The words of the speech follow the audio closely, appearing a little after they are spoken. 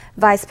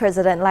Vice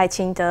President Lai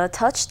Ching-te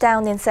touched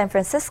down in San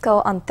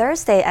Francisco on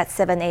Thursday at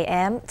 7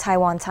 a.m.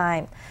 Taiwan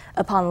time.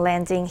 Upon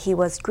landing, he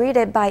was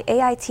greeted by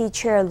AIT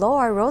Chair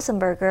Laura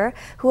Rosenberger,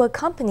 who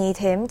accompanied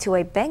him to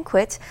a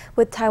banquet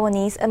with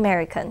Taiwanese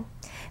American.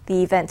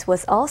 The event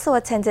was also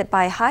attended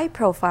by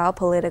high-profile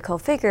political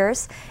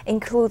figures,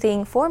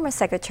 including former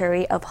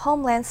Secretary of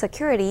Homeland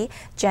Security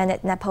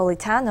Janet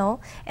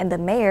Napolitano and the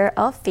mayor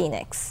of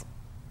Phoenix.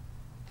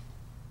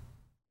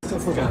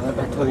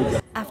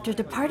 After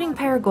departing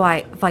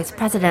Paraguay, Vice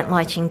President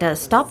Lai Ching-te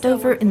stopped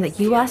over in the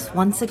U.S.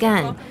 once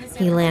again.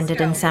 He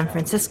landed in San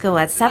Francisco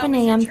at 7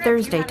 a.m.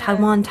 Thursday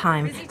Taiwan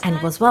time and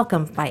was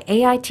welcomed by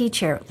AIT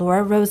Chair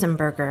Laura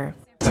Rosenberger.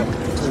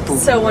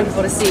 So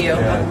wonderful to see you.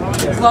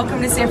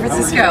 Welcome to San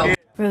Francisco.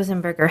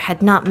 Rosenberger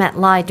had not met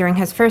Lai during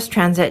his first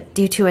transit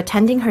due to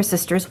attending her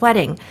sister's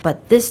wedding,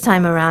 but this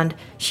time around,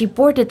 she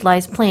boarded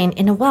Lai's plane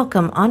in a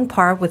welcome on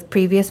par with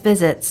previous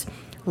visits.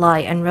 Lai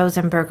and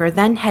Rosenberger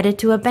then headed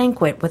to a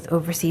banquet with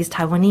overseas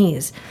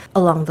Taiwanese.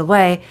 Along the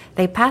way,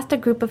 they passed a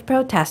group of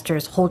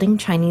protesters holding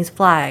Chinese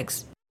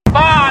flags.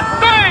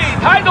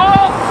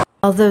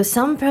 Although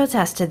some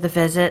protested the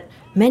visit,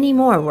 many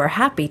more were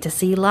happy to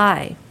see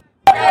Lai.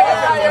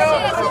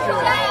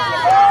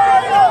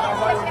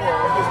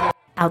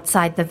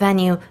 Outside the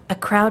venue, a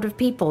crowd of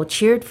people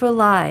cheered for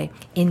Lai.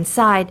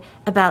 Inside,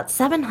 about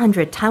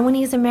 700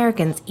 Taiwanese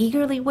Americans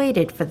eagerly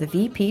waited for the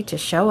VP to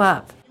show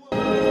up.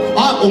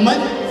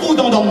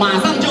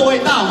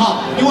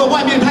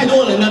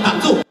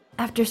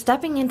 After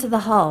stepping into the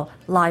hall,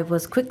 Lai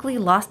was quickly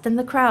lost in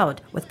the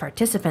crowd, with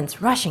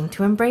participants rushing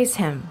to embrace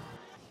him.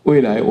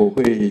 I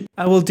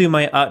will do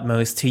my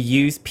utmost to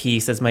use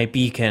peace as my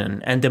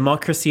beacon and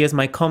democracy as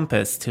my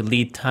compass to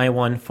lead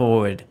Taiwan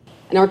forward.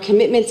 And our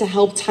commitment to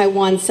help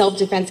Taiwan's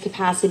self-defense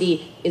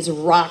capacity is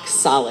rock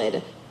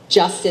solid,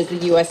 just as the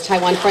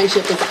U.S.-Taiwan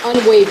friendship is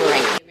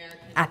unwavering.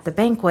 At the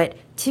banquet,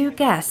 two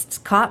guests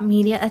caught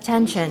media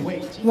attention.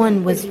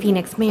 One was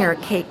Phoenix Mayor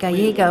Kate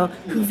Gallego,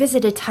 who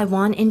visited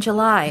Taiwan in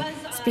July.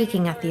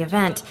 Speaking at the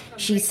event,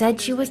 she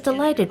said she was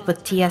delighted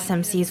with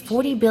TSMC's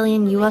 $40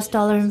 billion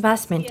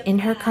investment in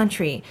her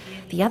country.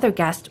 The other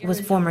guest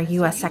was former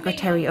U.S.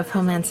 Secretary of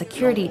Homeland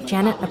Security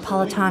Janet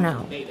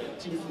Napolitano.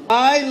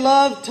 I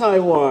love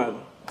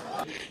Taiwan,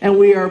 and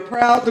we are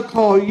proud to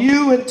call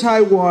you and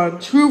Taiwan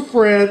true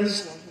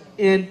friends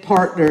and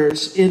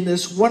partners in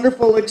this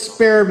wonderful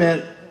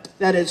experiment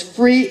that is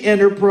free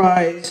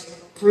enterprise,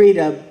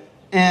 freedom,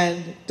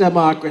 and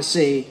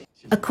democracy.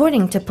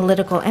 According to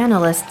political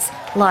analysts,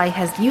 Lai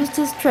has used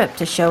his trip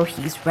to show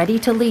he's ready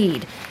to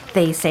lead.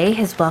 They say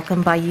his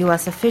welcome by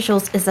U.S.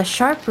 officials is a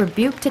sharp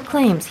rebuke to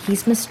claims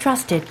he's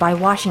mistrusted by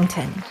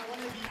Washington.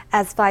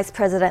 As Vice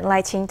President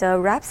Lai Ching-te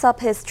wraps up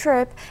his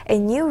trip, a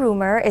new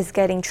rumor is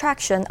getting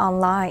traction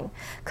online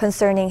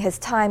concerning his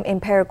time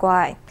in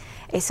Paraguay.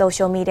 A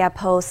social media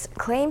post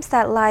claims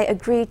that Lai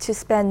agreed to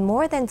spend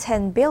more than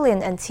 10 billion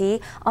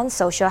NT on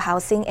social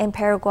housing in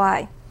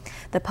Paraguay.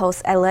 The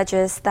post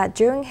alleges that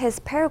during his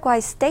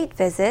Paraguay state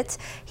visit,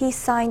 he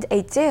signed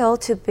a deal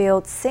to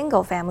build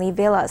single-family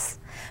villas.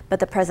 But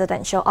the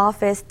presidential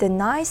office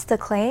denies the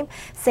claim,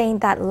 saying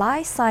that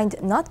Lai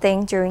signed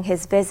nothing during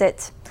his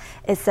visit.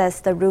 It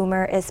says the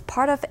rumor is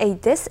part of a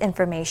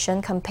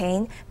disinformation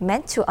campaign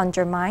meant to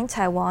undermine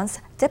Taiwan's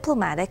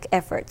diplomatic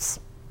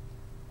efforts.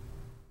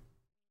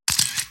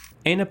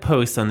 In a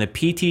post on the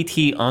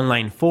PTT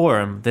online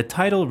forum, the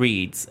title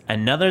reads,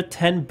 "Another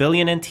 10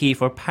 billion NT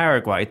for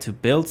Paraguay to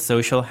build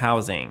social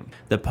housing."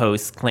 The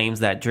post claims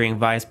that during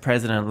Vice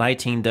President Lai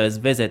Ching-te's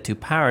visit to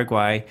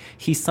Paraguay,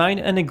 he signed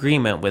an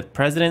agreement with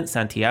President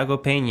Santiago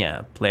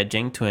Peña,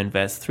 pledging to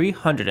invest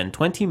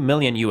 $320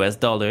 million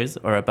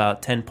or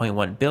about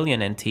 10.1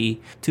 billion NT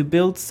to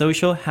build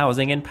social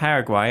housing in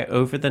Paraguay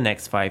over the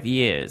next 5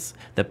 years.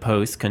 The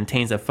post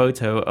contains a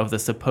photo of the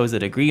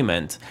supposed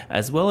agreement,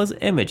 as well as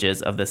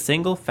images of the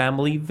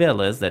single-family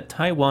villas that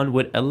Taiwan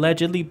would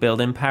allegedly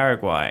build in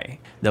Paraguay.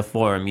 The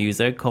forum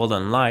user called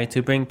on Lai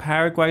to bring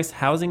Paraguay's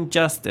housing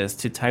justice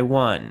to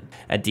Taiwan.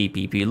 A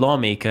DPP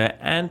lawmaker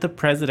and the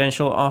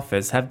presidential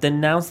office have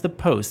denounced the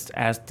post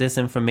as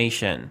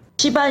disinformation.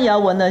 In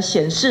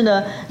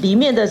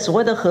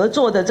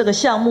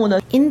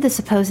the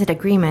supposed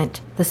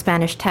agreement, the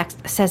Spanish text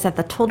says that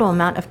the total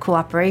amount of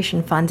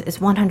cooperation funds is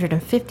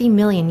 $150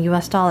 million,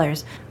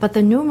 but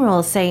the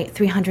numerals say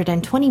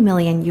 $320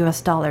 million.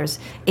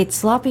 It's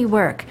sloppy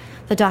work.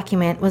 The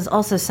document was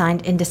also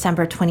signed in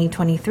December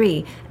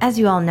 2023. As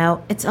you all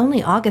know, it's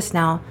only August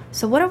now,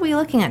 so what are we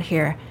looking at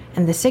here?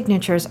 And the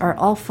signatures are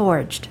all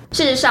forged.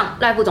 The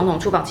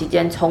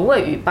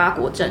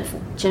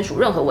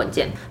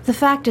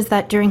fact is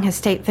that during his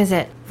state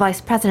visit,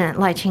 Vice President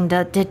Lai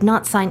Ching-te did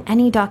not sign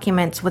any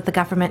documents with the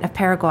government of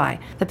Paraguay.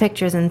 The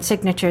pictures and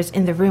signatures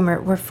in the rumor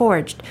were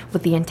forged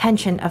with the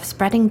intention of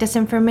spreading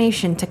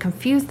disinformation to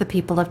confuse the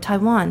people of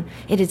Taiwan.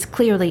 It is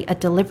clearly a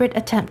deliberate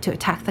attempt to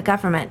attack the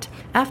government.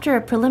 After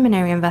a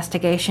preliminary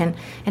investigation,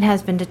 it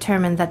has been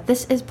determined that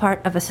this is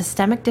part of a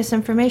systemic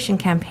disinformation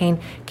campaign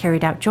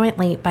carried out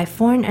jointly by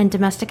foreign and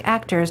domestic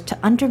actors to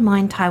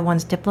undermine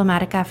Taiwan's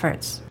diplomatic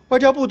efforts. 外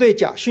交部对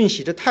假讯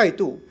息的态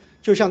度，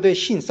就像对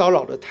性骚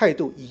扰的态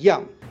度一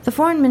样。The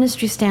Foreign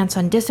Ministry's stance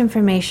on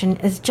disinformation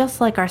is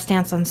just like our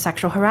stance on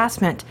sexual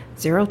harassment,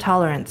 zero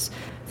tolerance.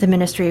 The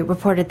ministry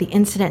reported the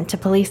incident to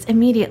police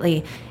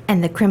immediately,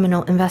 and the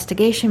Criminal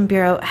Investigation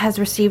Bureau has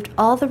received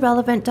all the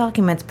relevant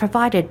documents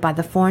provided by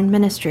the Foreign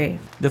Ministry.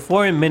 The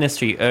Foreign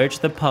Ministry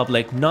urged the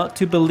public not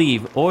to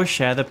believe or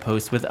share the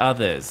post with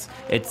others.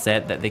 It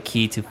said that the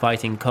key to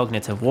fighting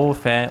cognitive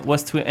warfare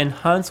was to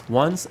enhance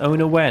one's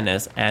own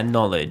awareness and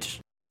knowledge.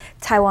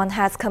 Taiwan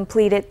has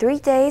completed 3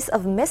 days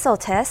of missile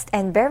tests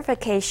and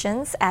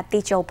verifications at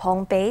the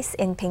Jiupeng base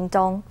in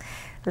Pingtung.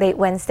 Late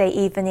Wednesday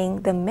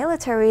evening, the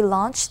military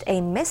launched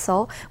a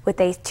missile with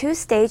a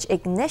 2-stage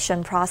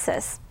ignition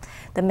process.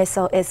 The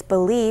missile is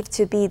believed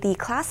to be the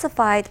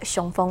classified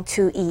Xiongfeng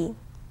 2E.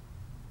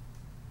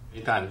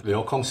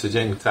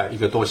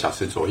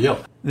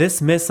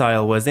 This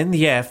missile was in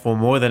the air for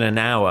more than an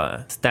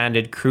hour.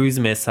 Standard cruise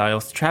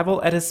missiles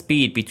travel at a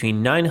speed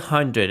between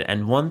 900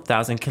 and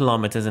 1,000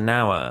 kilometers an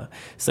hour,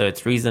 so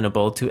it's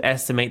reasonable to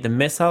estimate the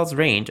missile's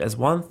range as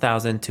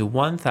 1,000 to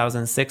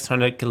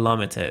 1,600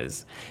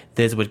 kilometers.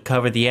 This would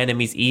cover the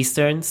enemy's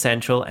eastern,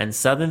 central, and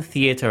southern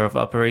theater of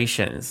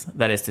operations,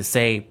 that is to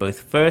say, both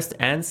first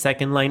and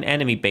second line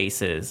enemy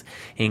bases,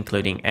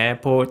 including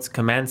airports,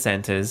 command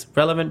centers,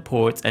 relevant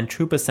ports, and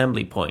troop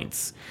assembly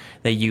points.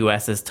 The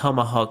US's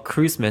Tomahawk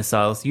cruise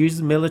missiles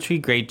use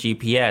military-grade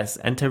GPS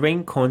and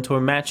terrain contour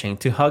matching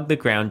to hug the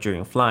ground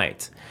during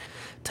flight.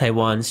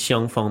 Taiwan's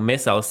Xiongfeng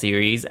missile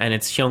series and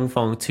its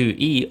Xiongfeng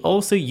 2E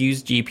also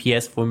use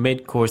GPS for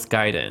mid-course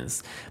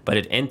guidance, but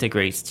it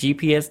integrates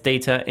GPS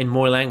data in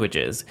more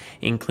languages,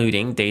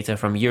 including data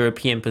from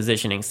European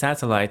positioning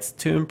satellites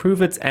to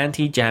improve its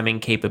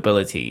anti-jamming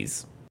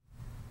capabilities.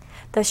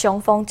 The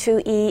Xiongfeng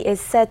 2E is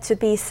said to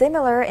be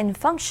similar in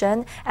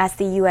function as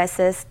the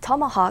US's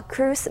Tomahawk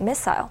cruise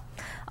missile.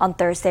 On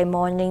Thursday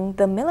morning,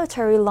 the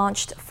military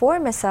launched 4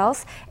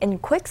 missiles in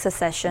quick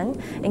succession,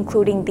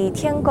 including the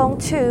Tiangong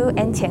 2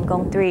 and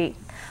Tiangong 3.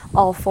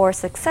 All 4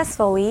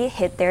 successfully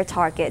hit their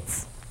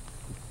targets.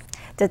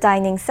 The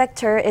dining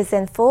sector is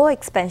in full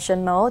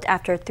expansion mode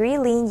after 3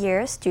 lean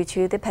years due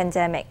to the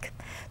pandemic.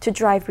 To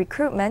drive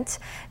recruitment,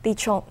 the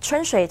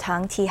Chunshui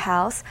Tang Tea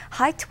House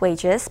hiked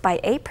wages by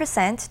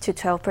 8% to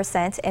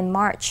 12% in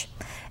March.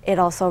 It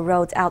also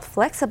rolled out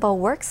flexible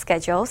work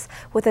schedules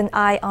with an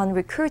eye on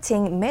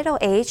recruiting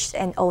middle-aged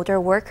and older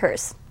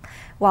workers.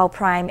 While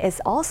Prime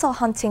is also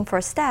hunting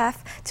for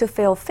staff to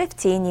fill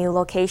 50 new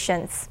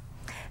locations.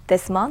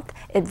 This month,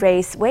 it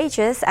raised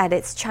wages at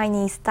its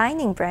Chinese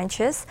dining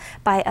branches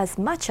by as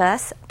much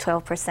as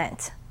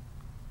 12%.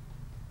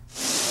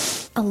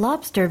 A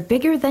lobster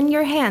bigger than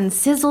your hand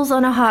sizzles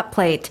on a hot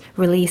plate,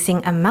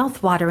 releasing a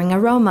mouth-watering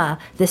aroma.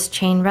 This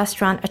chain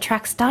restaurant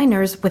attracts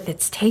diners with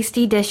its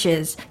tasty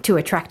dishes. To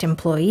attract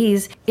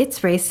employees,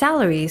 it's raised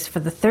salaries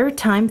for the 3rd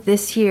time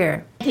this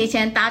year. 提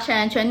前达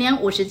成全年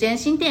50间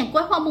新店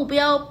规划目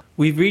标。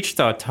 We've reached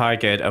our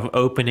target of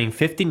opening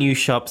 50 new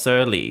shops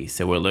early,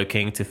 so we're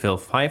looking to fill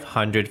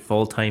 500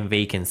 full-time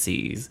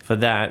vacancies. For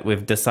that,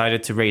 we've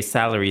decided to raise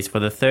salaries for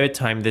the 3rd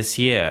time this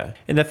year.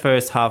 In the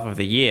first half of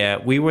the year,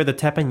 we were the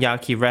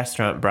teppanyaki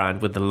restaurant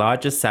brand with the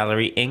largest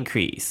salary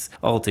increase.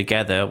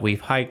 Altogether,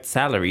 we've hiked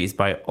salaries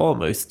by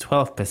almost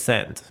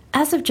 12%.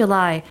 As of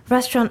July,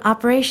 restaurant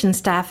operations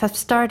staff have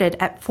started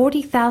at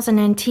 40,000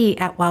 NT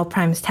at Wild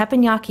Prime's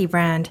teppanyaki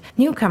brand.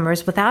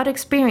 Newcomers without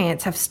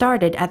experience have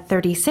started at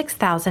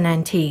 36,000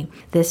 NT.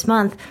 This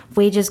month,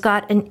 wages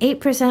got an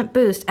 8%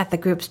 boost at the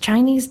group's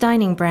Chinese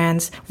dining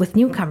brands, with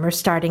newcomers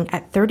starting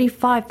at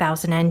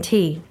 35,000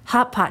 NT.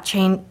 Hot pot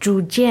chain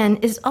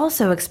Zhujian is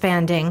also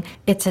expanding.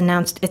 It's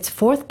announced its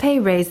 4th pay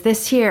raise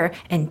this year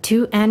and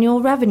 2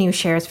 annual revenue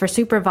shares for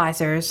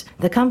supervisors.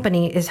 The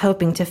company is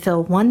hoping to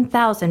fill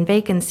 1,000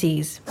 vacancies.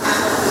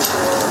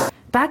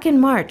 Back in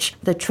March,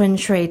 the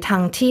Chunshui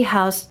Tang Tea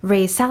House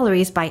raised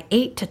salaries by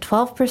 8 to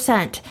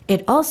 12%.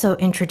 It also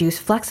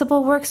introduced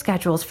flexible work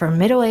schedules for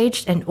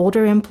middle-aged and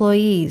older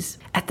employees.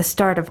 At the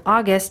start of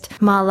August,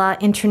 Mala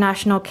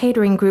International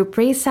Catering Group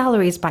raised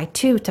salaries by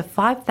 2 to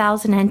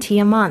 5,000 NT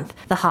a month.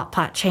 The hot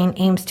pot chain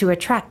aims to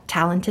attract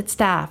talented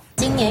staff.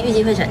 今年预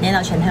计会展店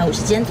到全台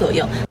50间左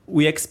右。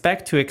 We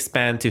expect to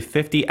expand to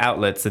 50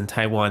 outlets in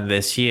Taiwan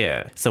this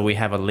year, so we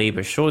have a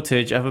labor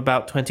shortage of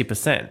about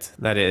 20%,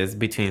 that is,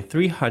 between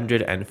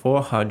 300 and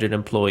 400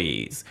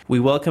 employees. We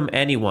welcome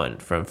anyone,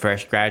 from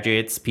fresh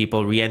graduates,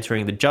 people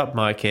re-entering the job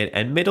market,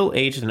 and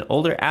middle-aged and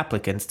older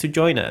applicants to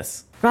join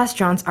us.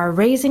 Restaurants are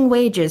raising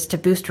wages to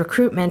boost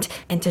recruitment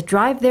and to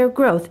drive their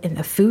growth in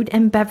the food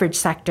and beverage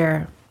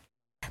sector.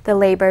 The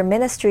Labor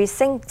Ministry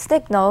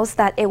signals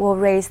that it will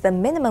raise the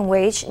minimum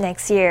wage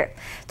next year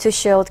to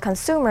shield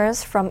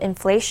consumers from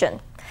inflation.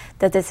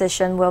 The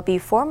decision will be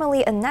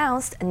formally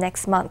announced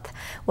next month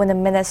when the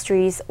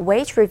ministry's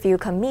Wage Review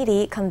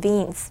Committee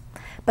convenes.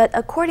 But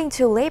according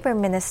to Labor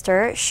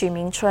Minister Xu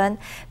Mingchun,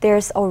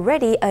 there's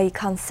already a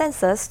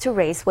consensus to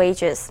raise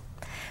wages.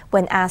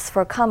 When asked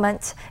for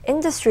comment,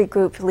 industry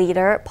group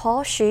leader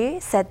Paul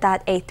Xu said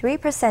that a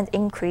 3%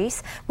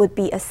 increase would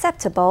be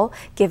acceptable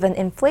given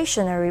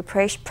inflationary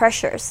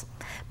pressures.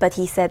 But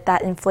he said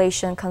that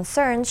inflation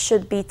concerns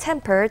should be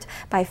tempered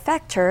by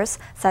factors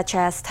such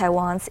as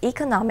Taiwan's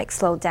economic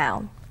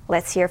slowdown.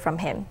 Let's hear from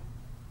him.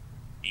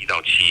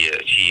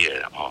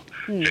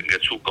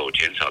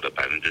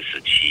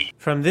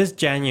 From this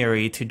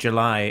January to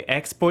July,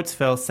 exports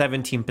fell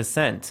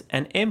 17%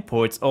 and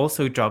imports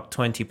also dropped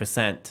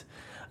 20%.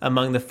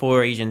 Among the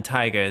four Asian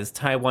tigers,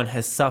 Taiwan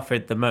has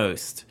suffered the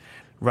most.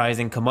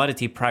 Rising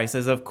commodity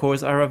prices, of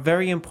course, are a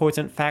very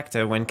important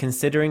factor when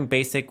considering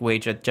basic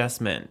wage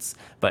adjustments.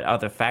 But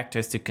other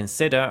factors to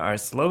consider are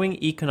slowing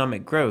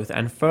economic growth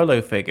and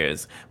furlough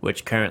figures,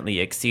 which currently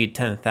exceed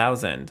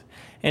 10,000.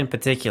 In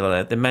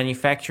particular, the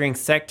manufacturing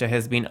sector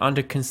has been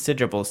under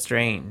considerable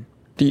strain.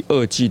 In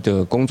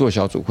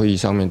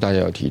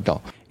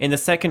the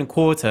second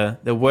quarter,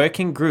 the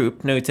working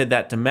group noted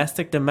that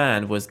domestic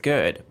demand was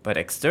good, but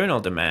external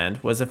demand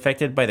was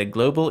affected by the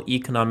global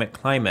economic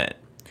climate.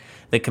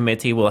 The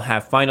committee will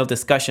have final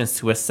discussions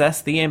to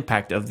assess the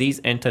impact of these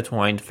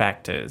intertwined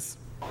factors.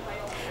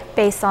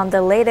 Based on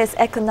the latest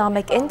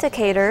economic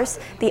indicators,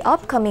 the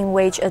upcoming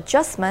wage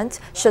adjustment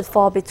should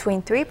fall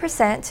between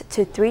 3%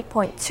 to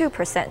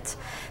 3.2%.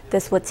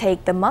 This would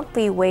take the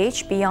monthly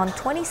wage beyond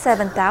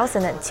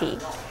 27,000 NT.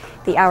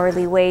 The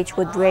hourly wage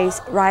would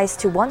rise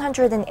to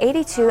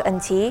 182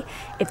 NT.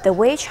 If the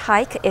wage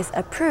hike is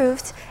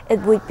approved,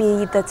 it would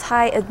be the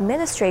Thai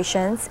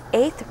administration's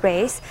 8th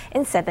raise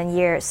in 7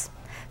 years.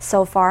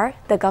 So far,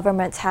 the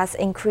government has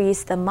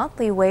increased the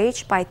monthly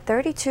wage by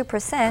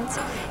 32%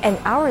 and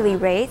hourly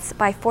rates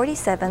by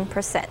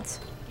 47%.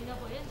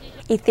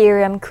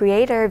 Ethereum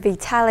creator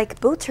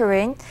Vitalik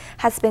Buterin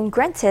has been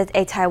granted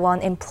a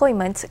Taiwan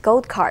Employment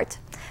Gold Card.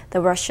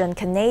 The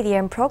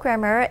Russian-Canadian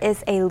programmer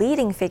is a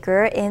leading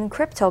figure in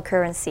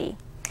cryptocurrency.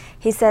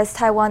 He says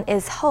Taiwan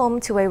is home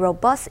to a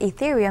robust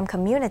Ethereum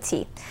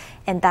community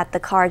and that the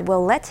card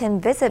will let him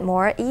visit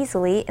more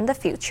easily in the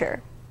future.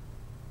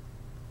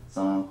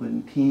 三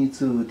分天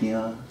注定，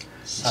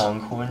三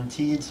分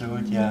天注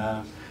定，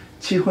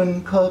七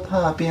分靠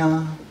打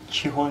拼，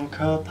七分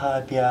靠打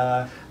拼，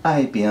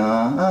爱拼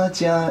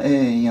才会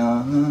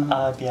赢，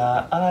爱拼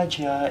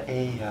才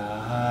会赢。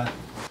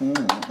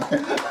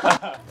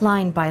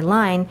Line by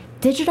line,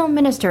 Digital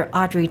Minister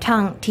Audrey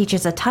Tang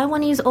teaches a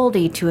Taiwanese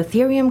oldie to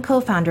Ethereum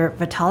co-founder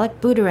Vitalik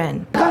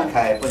Buterin. 打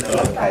开不能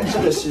分开，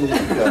这个是一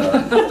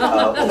个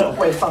我们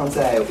会放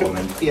在我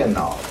们电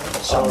脑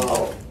上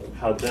头。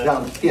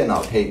让电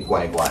脑可以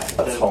乖乖，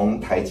从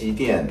台积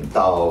电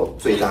到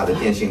最大的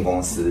电信公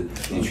司，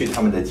你去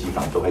他们的机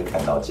房都会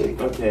看到这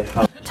个。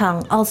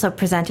Tang also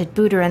presented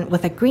Buterin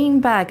with a green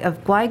bag of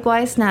Guai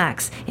Guai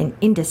snacks, an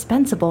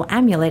indispensable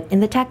amulet in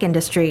the tech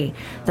industry.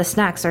 The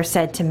snacks are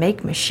said to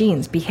make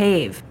machines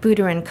behave.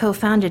 Buterin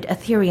co-founded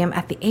Ethereum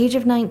at the age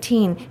of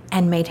 19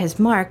 and made his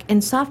mark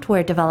in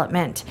software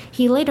development.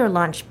 He later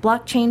launched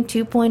Blockchain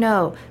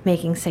 2.0,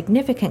 making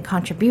significant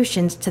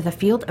contributions to the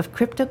field of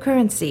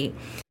cryptocurrency.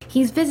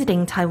 He's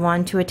visiting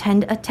Taiwan to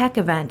attend a tech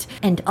event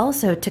and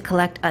also to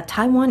collect a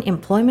Taiwan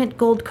Employment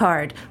Gold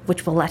Card,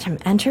 which will let him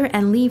enter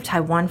and leave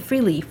Taiwan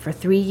freely for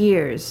 3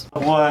 years.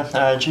 我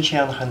之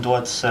前很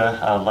多次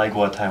来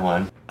过台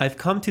湾。 I've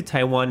come to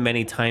Taiwan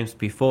many times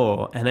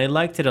before, and I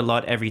liked it a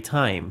lot every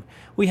time.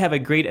 We have a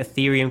great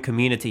Ethereum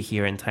community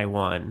here in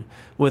Taiwan.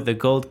 With the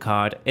gold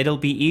card, it'll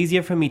be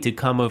easier for me to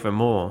come over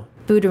more.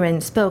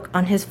 Buterin spoke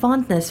on his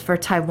fondness for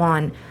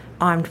Taiwan.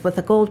 Armed with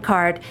a gold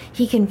card,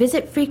 he can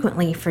visit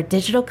frequently for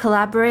digital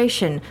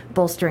collaboration,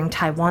 bolstering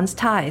Taiwan's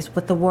ties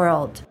with the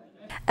world.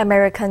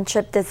 American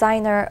chip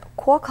designer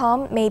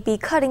Qualcomm may be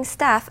cutting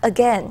staff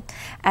again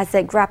as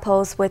it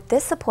grapples with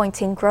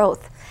disappointing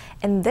growth.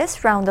 And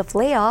this round of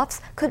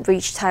layoffs could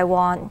reach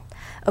Taiwan.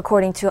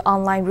 According to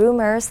online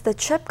rumors, the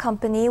chip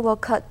company will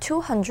cut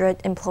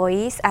 200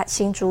 employees at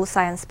Hsinchu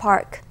Science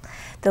Park.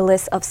 The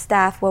list of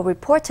staff will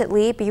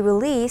reportedly be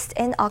released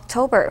in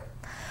October.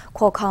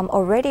 Qualcomm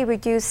already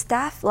reduced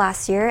staff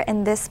last year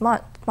and this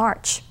month,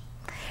 March.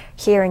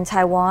 Here in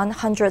Taiwan,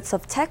 hundreds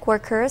of tech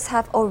workers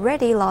have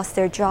already lost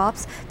their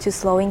jobs to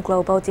slowing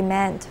global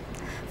demand.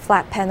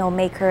 Flat panel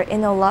maker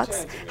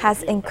Innolux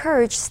has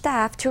encouraged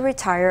staff to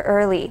retire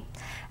early.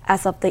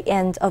 As of the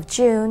end of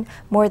June,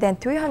 more than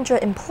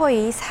 300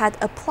 employees had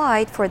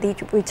applied for the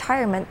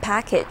retirement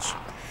package.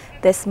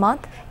 This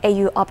month,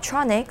 AU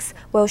Optronics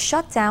will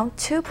shut down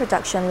 2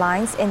 production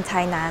lines in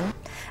Tainan,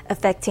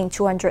 affecting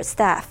 200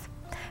 staff.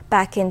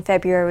 Back in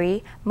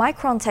February,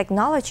 Micron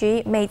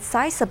Technology made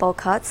sizable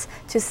cuts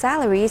to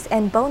salaries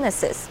and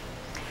bonuses.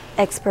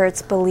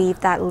 Experts believe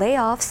that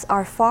layoffs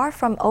are far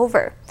from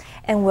over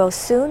and will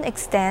soon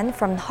extend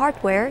from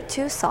hardware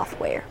to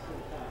software.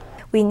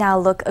 We now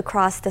look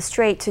across the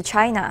strait to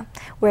China,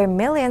 where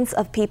millions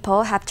of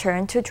people have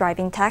turned to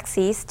driving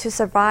taxis to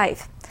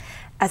survive.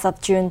 As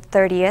of June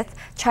 30th,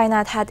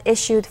 China had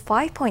issued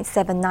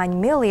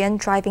 5.79 million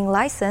driving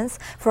licenses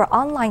for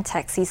online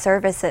taxi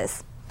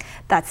services.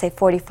 That's a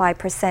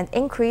 45%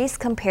 increase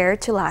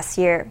compared to last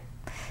year.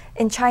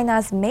 In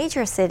China's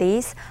major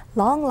cities,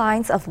 long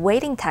lines of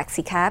waiting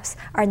taxicabs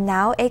are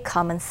now a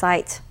common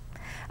sight.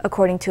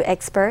 According to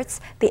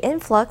experts, the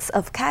influx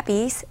of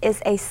cabbies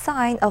is a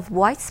sign of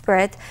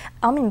widespread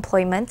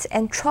unemployment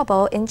and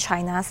trouble in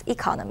China's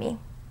economy.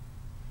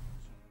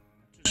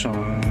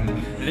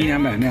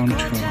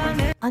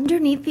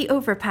 Underneath the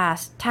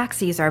overpass,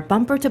 taxis are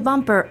bumper to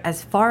bumper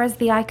as far as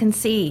the eye can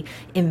see.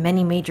 In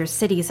many major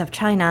cities of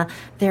China,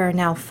 there are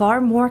now far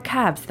more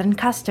cabs than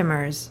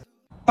customers.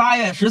 8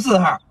月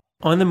14号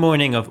On the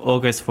morning of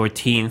August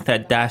 14th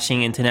at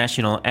Dashing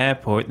International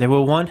Airport, there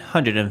were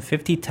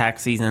 150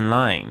 taxis in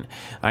line.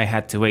 I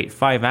had to wait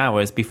 5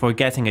 hours before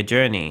getting a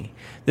journey.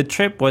 The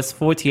trip was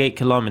 48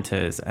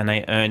 kilometers and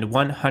I earned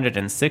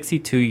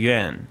 162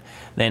 yuan.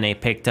 Then I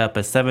picked up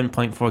a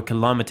 7.4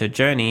 kilometer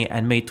journey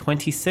and made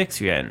 26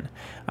 yuan.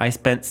 I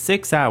spent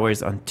 6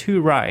 hours on 2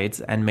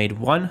 rides and made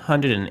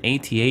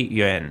 188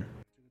 yuan.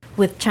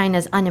 With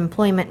China's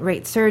unemployment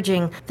rate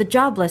surging, the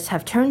jobless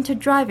have turned to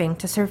driving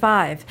to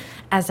survive.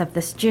 As of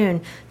this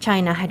June,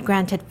 China had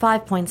granted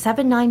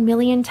 5.79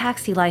 million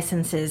taxi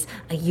licenses,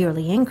 a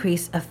yearly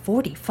increase of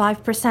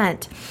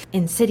 45%.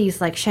 In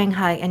cities like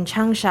Shanghai and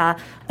Changsha,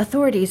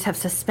 authorities have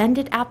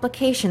suspended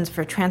applications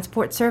for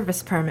transport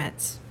service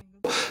permits.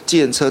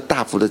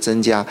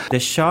 The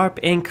sharp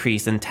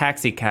increase in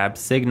taxicabs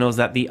signals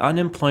that the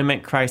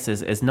unemployment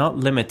crisis is not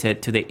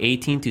limited to the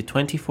 18 to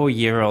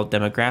 24-year-old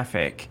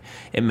demographic.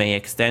 It may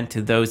extend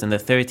to those in the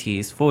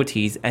 30s,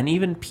 40s, and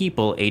even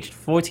people aged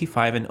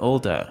 45 and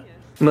older.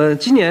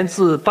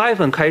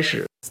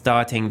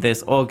 Starting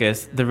this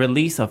August, the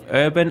release of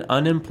urban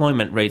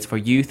unemployment rates for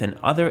youth and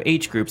other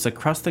age groups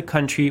across the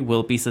country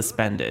will be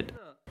suspended.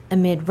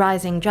 Amid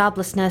rising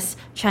joblessness,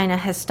 China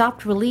has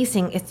stopped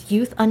releasing its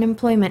youth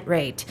unemployment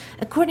rate.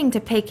 According to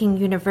Peking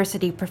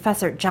University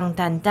professor Zhang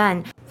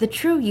Dandan, the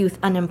true youth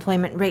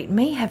unemployment rate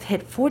may have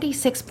hit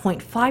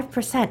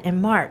 46.5% in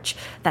March.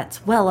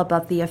 That's well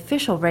above the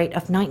official rate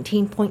of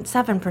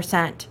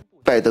 19.7%.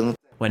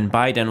 When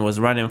Biden was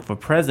running for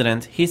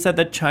president, he said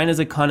that China's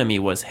economy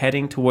was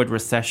heading toward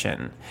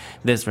recession.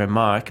 This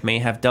remark may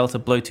have dealt a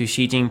blow to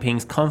Xi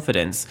Jinping's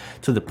confidence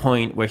to the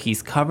point where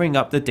he's covering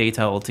up the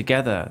data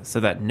altogether so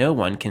that no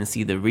one can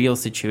see the real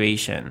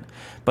situation.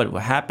 But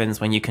what happens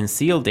when you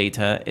conceal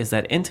data is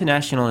that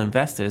international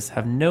investors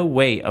have no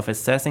way of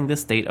assessing the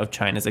state of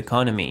China's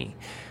economy.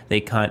 They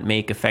can't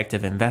make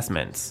effective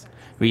investments.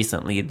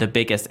 Recently, the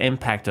biggest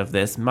impact of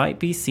this might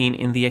be seen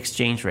in the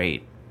exchange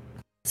rate.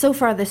 So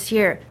far this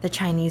year, the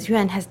Chinese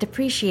yuan has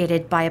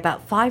depreciated by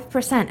about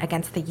 5%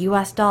 against the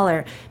US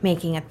dollar,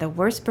 making it the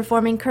worst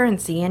performing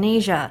currency in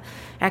Asia.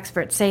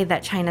 Experts say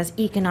that China's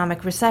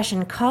economic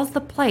recession caused the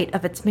plight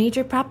of its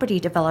major property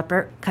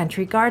developer,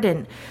 Country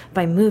Garden.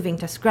 By moving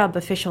to scrub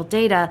official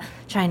data,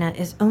 China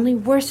is only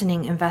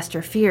worsening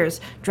investor fears,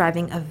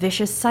 driving a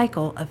vicious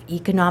cycle of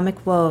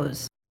economic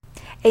woes.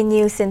 A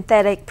new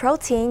synthetic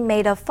protein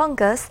made of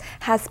fungus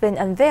has been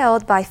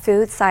unveiled by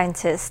food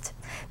scientists.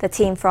 The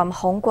team from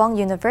Hongguang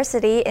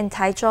University in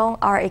Taichung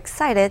are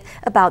excited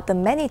about the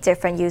many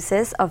different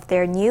uses of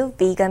their new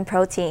vegan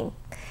protein.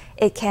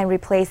 It can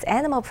replace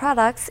animal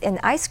products in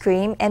ice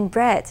cream and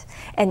bread,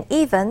 and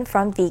even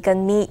from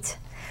vegan meat.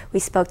 We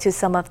spoke to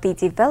some of the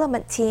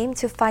development team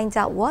to find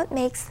out what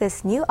makes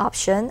this new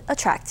option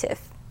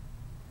attractive.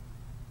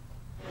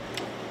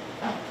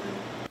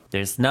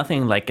 There's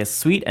nothing like a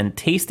sweet and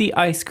tasty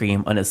ice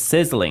cream on a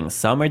sizzling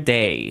summer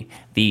day.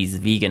 These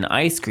vegan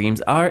ice creams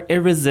are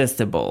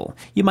irresistible.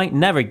 You might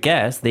never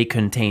guess they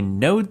contain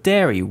no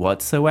dairy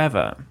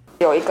whatsoever.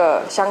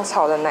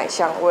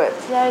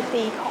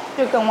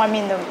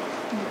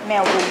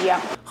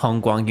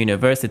 Hongguang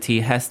University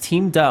has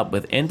teamed up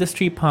with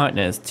industry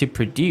partners to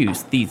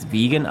produce these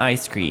vegan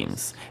ice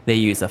creams. They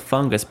use a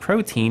fungus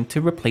protein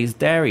to replace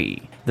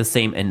dairy. The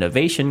same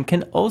innovation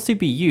can also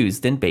be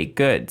used in baked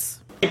goods.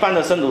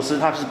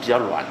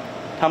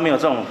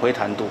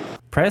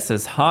 Press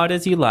as hard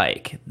as you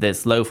like.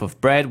 This loaf of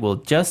bread will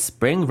just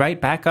spring right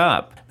back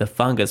up. The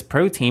fungus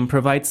protein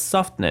provides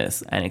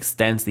softness and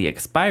extends the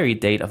expiry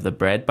date of the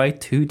bread by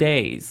 2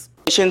 days.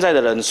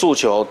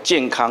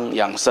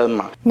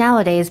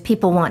 Nowadays,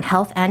 people want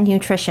health and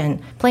nutrition.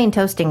 Plain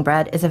toasting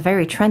bread is a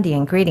very trendy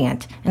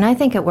ingredient, and I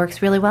think it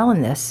works really well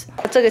in this.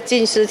 The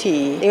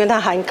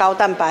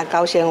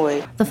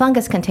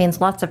fungus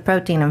contains lots of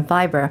protein and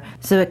fiber,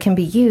 so it can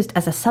be used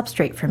as a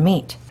substrate for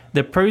meat.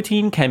 The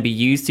protein can be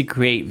used to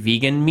create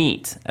vegan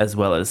meat, as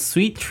well as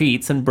sweet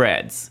treats and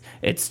breads.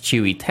 Its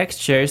chewy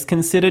texture is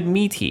considered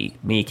meaty,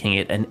 making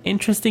it an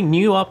interesting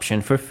new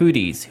option for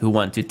foodies who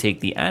want to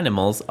take the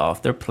animals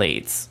off their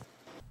plates.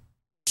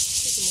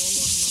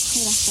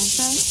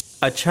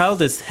 A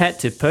child is had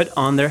to put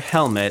on their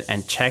helmet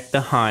and check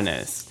the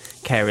harness.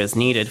 Care is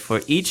needed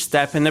for each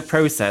step in the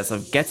process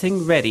of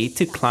getting ready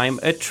to climb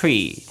a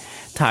tree.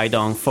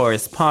 Taidong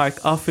Forest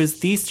Park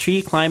offers these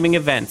tree climbing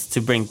events to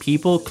bring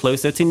people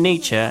closer to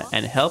nature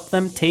and help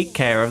them take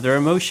care of their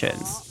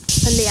emotions.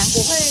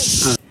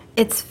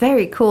 It's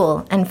very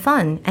cool and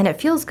fun, and it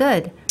feels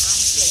good.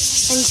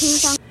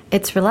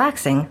 It's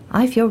relaxing.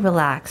 I feel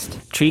relaxed.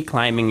 Tree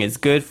climbing is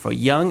good for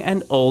young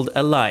and old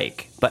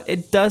alike, but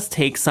it does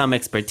take some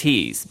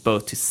expertise,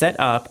 both to set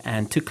up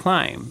and to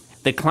climb.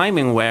 The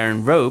climbing wear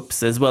and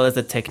ropes, as well as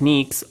the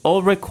techniques,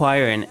 all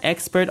require an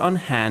expert on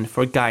hand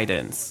for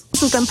guidance.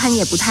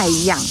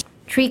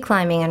 Tree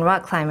climbing and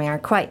rock climbing are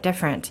quite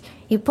different.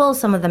 You pull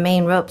some of the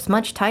main ropes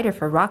much tighter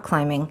for rock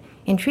climbing.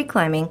 In tree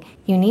climbing,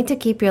 you need to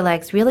keep your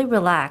legs really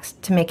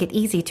relaxed to make it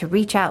easy to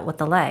reach out with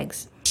the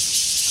legs.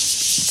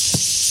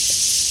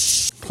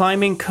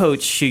 Climbing coach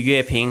Xu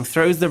Yueping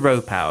throws the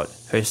rope out.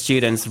 Her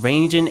students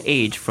range in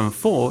age from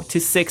 4 to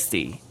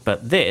 60,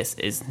 but this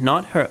is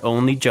not her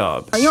only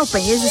job.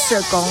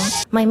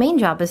 My main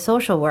job is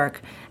social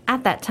work.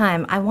 At that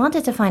time, I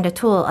wanted to find a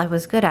tool I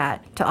was good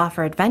at to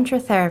offer adventure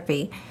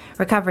therapy.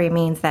 Recovery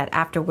means that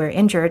after we're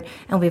injured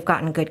and we've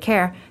gotten good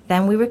care,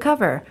 then we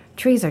recover.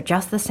 Trees are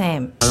just the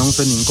same.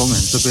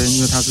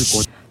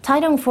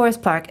 Taidong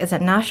Forest Park is a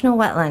national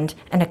wetland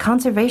and a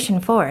conservation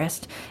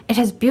forest. It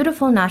has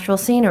beautiful natural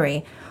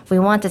scenery. We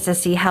wanted to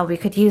see how we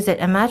could use it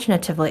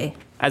imaginatively.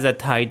 As a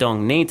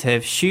Taidong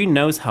native, Xu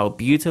knows how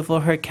beautiful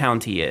her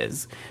county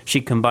is.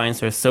 She combines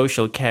her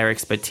social care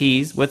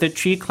expertise with her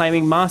tree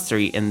climbing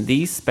mastery in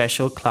these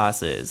special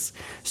classes.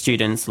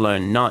 Students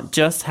learn not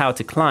just how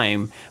to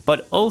climb,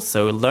 but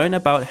also learn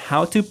about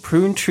how to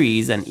prune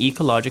trees and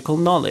ecological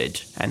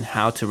knowledge, and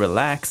how to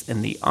relax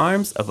in the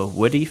arms of a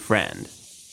woody friend.